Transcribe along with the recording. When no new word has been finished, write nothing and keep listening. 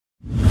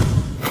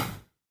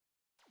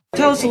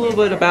Tell us a little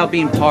bit about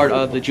being part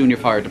of the junior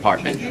fire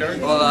department.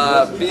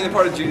 Well, being a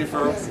part of junior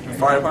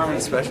fire department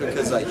is special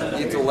because you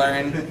get to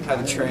learn how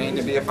to train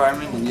to be a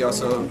fireman, and you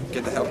also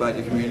get to help out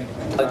your community.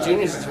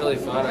 Juniors is really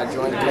fun. I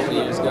joined a couple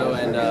years ago,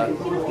 and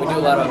we do a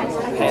lot of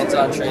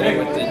hands-on training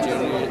with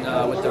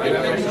the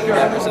regular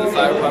members of the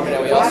fire department,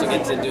 and we also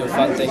get to do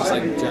fun things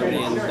like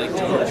Germany and Lake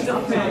George.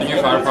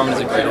 Junior Fire Department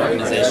is a great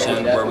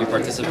organization where we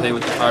participate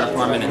with the fire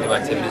department and do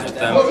activities with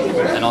them,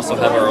 and also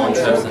have our own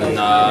trips,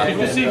 and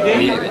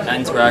we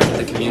interact with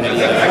the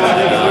community and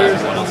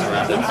everyone else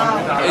around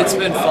it. It's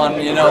been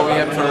fun, you know, we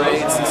have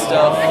parades and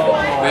stuff,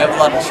 we have a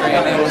lot of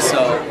training,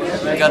 so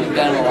we've gotten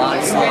down a lot,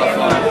 it's a lot of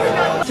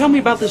fun. Tell me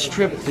about this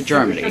trip to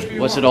Germany.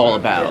 What's it all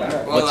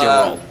about? What's your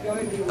role?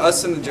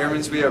 Us and the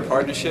Germans, we have a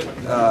partnership.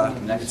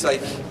 It's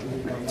like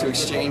to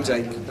exchange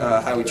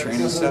how we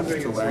train and stuff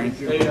to learn,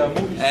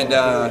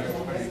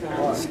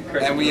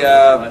 and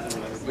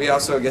we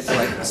also get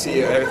to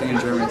see everything in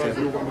German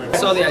too. I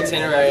saw the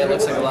itinerary. It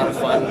looks like a lot of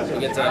fun. We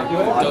get to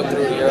go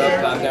through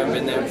Europe. I've never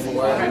been there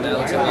before, and it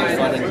looks like a lot of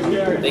fun.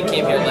 And they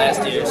came here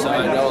last year, so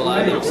I know a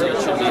lot of them, so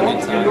it should be a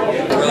good time.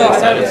 We're really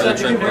excited for the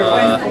trip.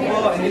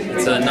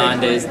 It's 9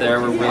 days there.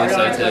 We're really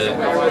excited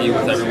to be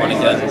with everyone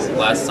again.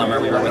 Last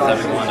summer we were with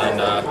everyone, and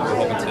we're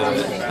hoping to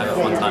have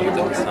a fun time with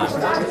them this time.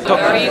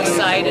 Very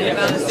excited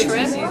about the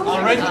trip.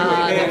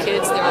 The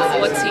kids, there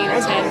were 14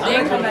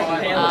 attending.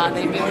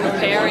 They've been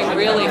preparing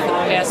really for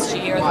the past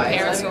year. The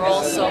parents are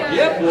also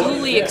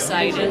duly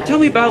excited. Tell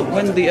me about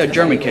when the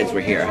German kids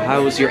were here.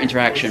 How was your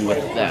interaction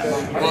with them?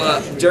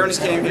 Well, Germans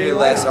came here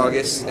last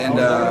August, and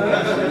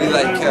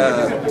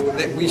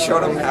we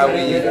showed them how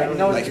we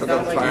hook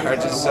up fire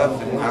hydrants and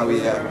stuff, and how we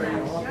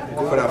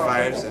put out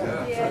fires.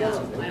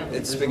 And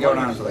it's been going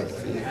on for like a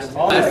few years.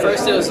 At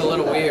first it was a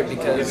little weird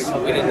because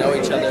we didn't know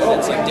each other, and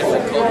it's like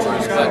different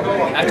cultures. But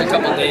after a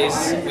couple of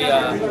days, we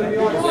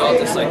all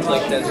just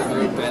clicked as a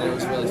group, and it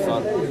was really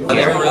fun.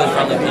 They were really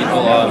friendly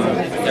people.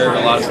 They were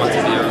a lot of fun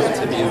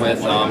to be with.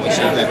 We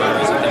shared great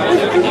memories with them while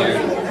they were here,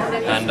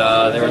 and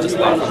they were just a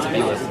lot of fun to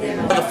be with.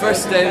 The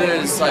first day there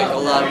was a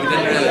lot. We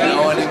didn't really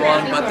know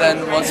anyone, but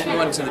then once we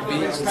went to the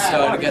beach and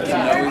started to get to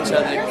know each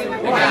other,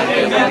 it got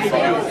a lot of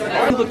fun.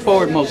 What do you look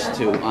forward most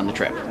to on the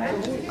trip?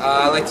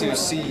 I like to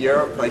see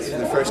Europe for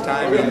the first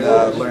time and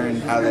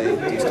learn how they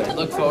do stuff.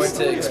 Look forward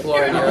to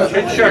exploring Europe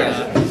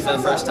for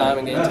the first time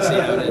and getting to see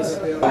how it is.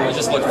 We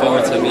just look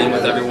forward to being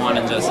with everyone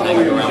and just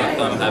hanging around with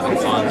them, having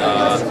fun,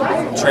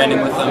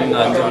 training with them,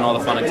 and doing all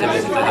the fun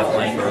activities that they have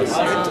planned for us.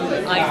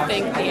 I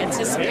think the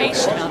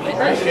anticipation of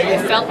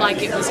it felt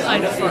like it was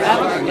kind of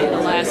forever in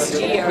the last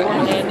year,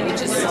 and then it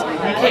just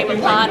came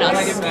upon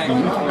us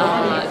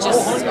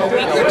just a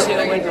week or two,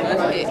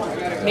 and it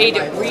made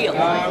it real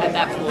at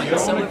that point.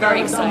 So we're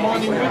very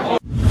excited.